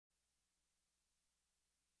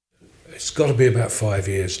It's got to be about 5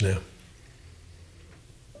 years now.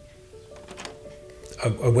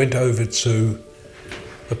 I went over to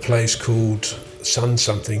a place called Sun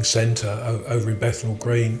Something Centre over in Bethnal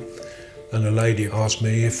Green, and a lady asked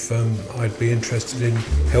me if I'd be interested in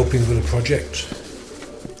helping with a project.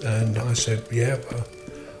 And I said, yeah,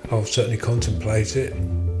 I'll certainly contemplate it.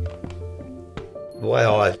 The way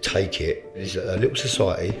I take it is a little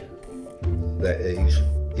society that is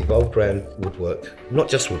evolved around woodwork, not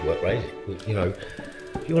just woodwork, right? You know,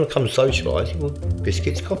 if you want to come and socialise, you want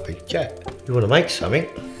biscuits, coffee, chat. You want to make something,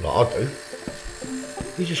 like I do,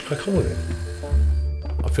 you just crack on with it.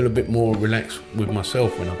 I feel a bit more relaxed with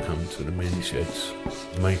myself when I come to the mini sheds,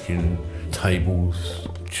 making tables,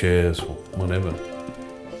 chairs, whatever.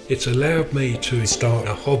 It's allowed me to start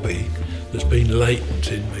a hobby that's been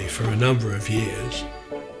latent in me for a number of years.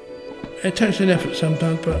 It takes an effort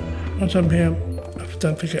sometimes, but once I'm here, I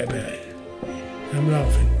don't forget about it. I'm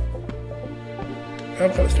laughing.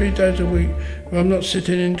 I've got 3 days a week where I'm not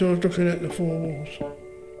sitting indoors looking at the 4 walls.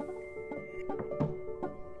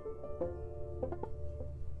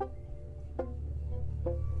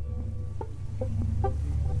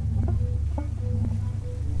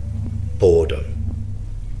 Boredom.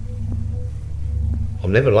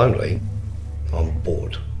 I'm never lonely, I'm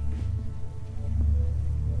bored.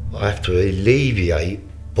 I have to alleviate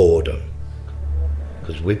boredom,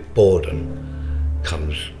 because with boredom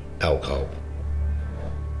comes alcohol.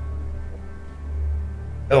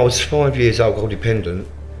 I was 5 years alcohol dependent.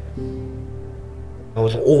 I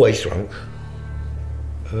was always drunk.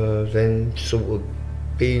 Then sort of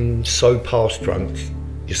being so past drunk,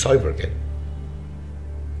 you're sober again.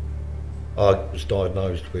 I was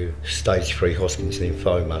diagnosed with stage 3 Hodgkin's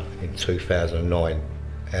lymphoma in 2009,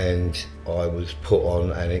 and I was put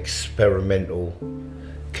on an experimental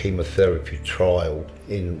chemotherapy trial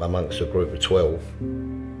in amongst a group of 12,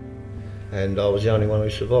 and I was the only one who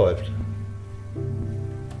survived.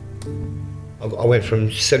 I went from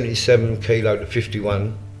 77 kilo to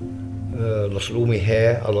 51, lost all my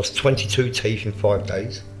hair, I lost 22 teeth in 5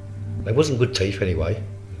 days. They wasn't good teeth anyway,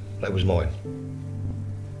 that was mine.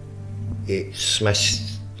 It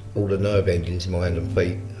smashed all the nerve endings in my hand and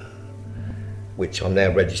feet, which I'm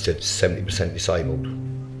now registered 70% disabled.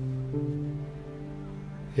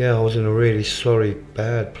 Yeah, I was in a really sorry,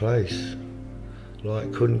 bad place.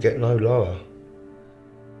 Like, couldn't get no lower.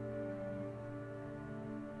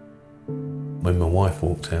 When my wife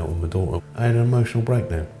walked out with my daughter, I had an emotional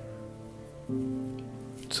breakdown.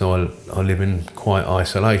 So I live in quite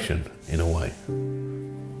isolation, in a way.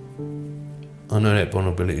 I know that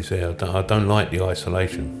vulnerability's there. I don't like the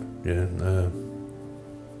isolation. Yeah.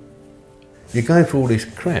 You're going through all this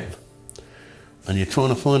crap, and you're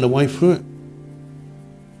trying to find a way through it.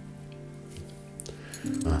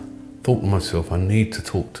 I thought to myself, I need to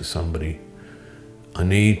talk to somebody. I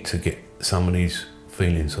need to get somebody's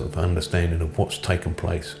feelings of understanding of what's taken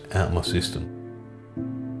place out of my system.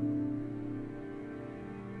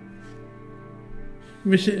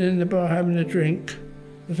 We're sitting in the bar having a drink,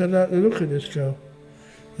 because I like the look of this girl.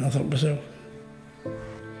 And I thought to myself,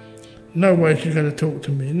 no way she's going to talk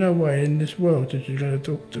to me, no way in this world is she going to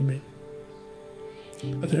talk to me.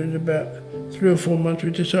 I think it was about 3 or 4 months we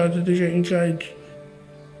decided to get engaged.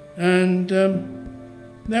 And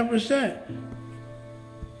that was that.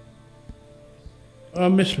 I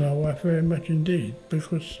miss my wife very much indeed,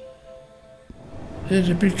 because there's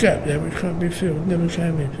a big gap there which can't be filled, never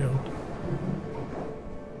can be filled.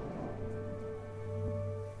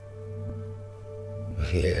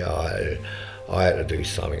 Yeah, I had to do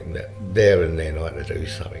something. There and then I had to do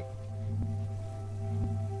something.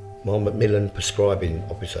 My Macmillan prescribing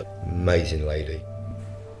officer, amazing lady.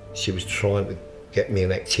 She was trying to get me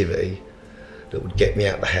an activity that would get me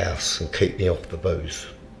out of the house and keep me off the booze.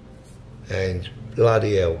 And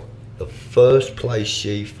bloody hell, the first place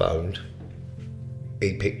she phoned,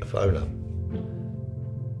 he picked the phone up.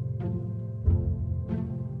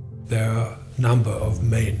 There are a number of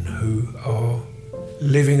men who are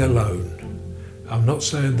living alone. I'm not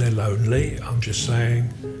saying they're lonely, I'm just saying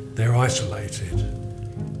they're isolated.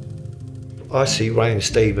 I see Ray and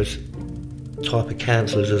Steve as type of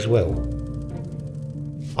counsellors as well.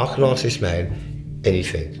 I can ask this man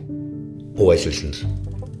anything. Always listens.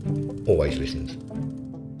 Always listens.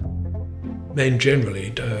 Men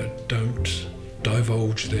generally don't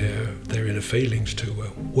divulge their inner feelings too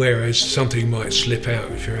well. Whereas something might slip out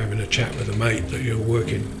if you're having a chat with a mate that you're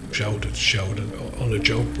working shoulder to shoulder on a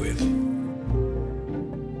job with.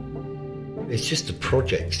 It's just the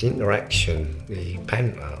projects, the interaction, the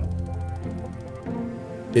banter.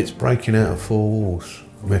 It's breaking out of 4 walls,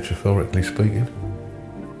 metaphorically speaking.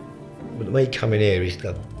 But me coming here is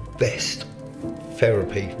the best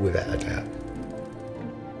therapy without a doubt.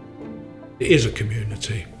 It is a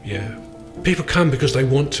community, yeah. People come because they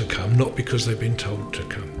want to come, not because they've been told to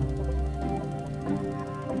come.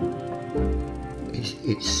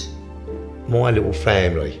 It's my little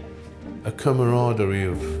family. A camaraderie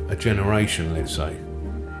of a generation, let's say.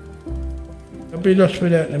 I'd be lost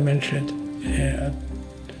without them, men said. Yeah,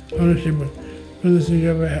 honestly, one of the things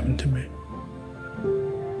ever happened to me.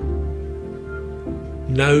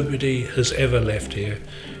 Nobody has ever left here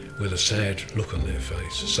with a sad look on their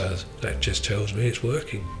face, so that just tells me it's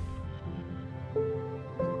working.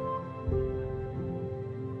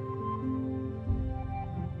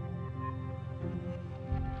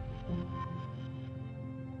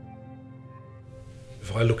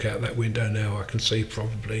 If I look out that window now, I can see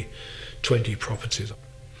probably 20 properties.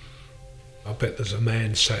 I bet there's a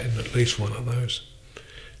man sat in at least one of those,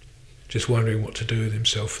 just wondering what to do with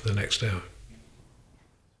himself for the next hour.